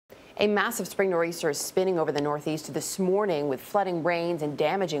A massive spring nor'easter is spinning over the northeast this morning with flooding rains and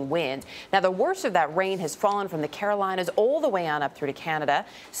damaging winds. Now, the worst of that rain has fallen from the Carolinas all the way on up through to Canada.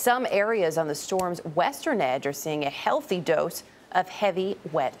 Some areas on the storm's western edge are seeing a healthy dose of heavy,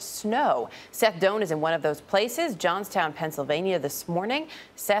 wet snow. Seth Doane is in one of those places, Johnstown, Pennsylvania, this morning.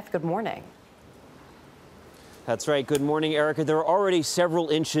 Seth, good morning. That's right. Good morning, Erica. There are already several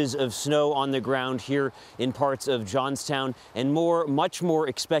inches of snow on the ground here in parts of Johnstown, and much more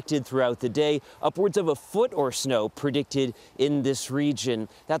expected throughout the day. Upwards of a foot or snow predicted in this region.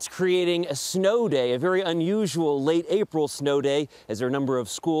 That's creating a snow day, a very unusual late April snow day, as there are a number of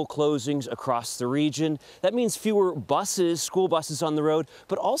school closings across the region. That means fewer buses, school buses on the road,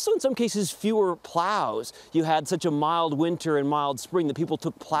 but also in some cases fewer plows. You had such a mild winter and mild spring that people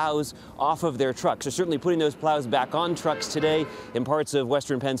took plows off of their trucks. They're certainly putting those plows back on trucks today in parts of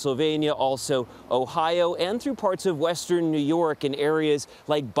western Pennsylvania, also Ohio, and through parts of western New York and areas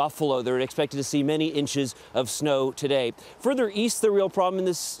like Buffalo. They're expected to see many inches of snow today. Further east, the real problem in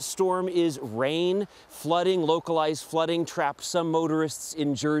this storm is rain. Flooding, localized flooding, trapped some motorists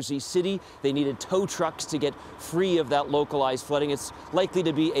in Jersey City. They needed tow trucks to get free of that localized flooding. It's likely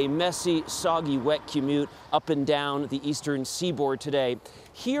to be a messy, soggy, wet commute up and down the eastern seaboard today.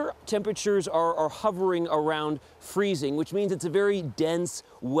 Here, temperatures are hovering around freezing, which means it's a very dense,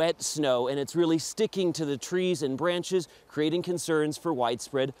 wet snow, and it's really sticking to the trees and branches, creating concerns for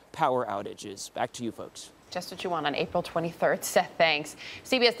widespread power outages. Back to you, folks. Just what you want on April 23rd. Seth, thanks.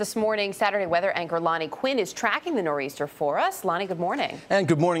 CBS This Morning Saturday weather anchor Lonnie Quinn is tracking the nor'easter for us. Lonnie, good morning. And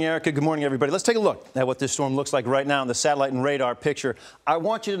good morning, Erica. Good morning, everybody. Let's take a look at what this storm looks like right now in the satellite and radar picture. I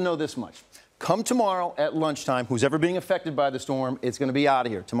want you to know this much. Come tomorrow at lunchtime, who's ever being affected by the storm, it's going to be out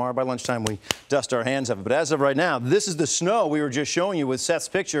of here. Tomorrow by lunchtime, we dust our hands of it. But as of right now, this is the snow we were just showing you with Seth's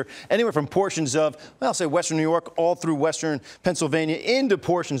picture, anywhere from portions of, well, say western New York, all through western Pennsylvania, into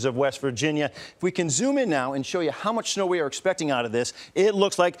portions of West Virginia. If we can zoom in now and show you how much snow we are expecting out of this, it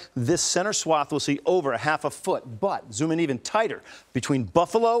looks like this center swath will see over a half a foot. But zoom in even tighter. Between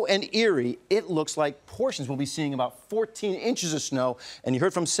Buffalo and Erie, it looks like portions will be seeing about 14 inches of snow. And you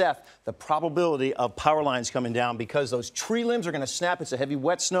heard from Seth the probability of power lines coming down because those tree limbs are going to snap. It's a heavy,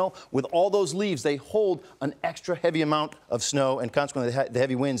 wet snow. With all those leaves, they hold an extra heavy amount of snow, and consequently, the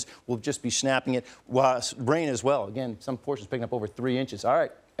heavy winds will just be snapping it. Rain as well. Again, some portions picking up over 3 inches. All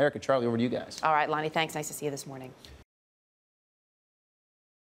right, Erica, Charlie, over to you guys. All right, Lonnie, thanks. Nice to see you this morning.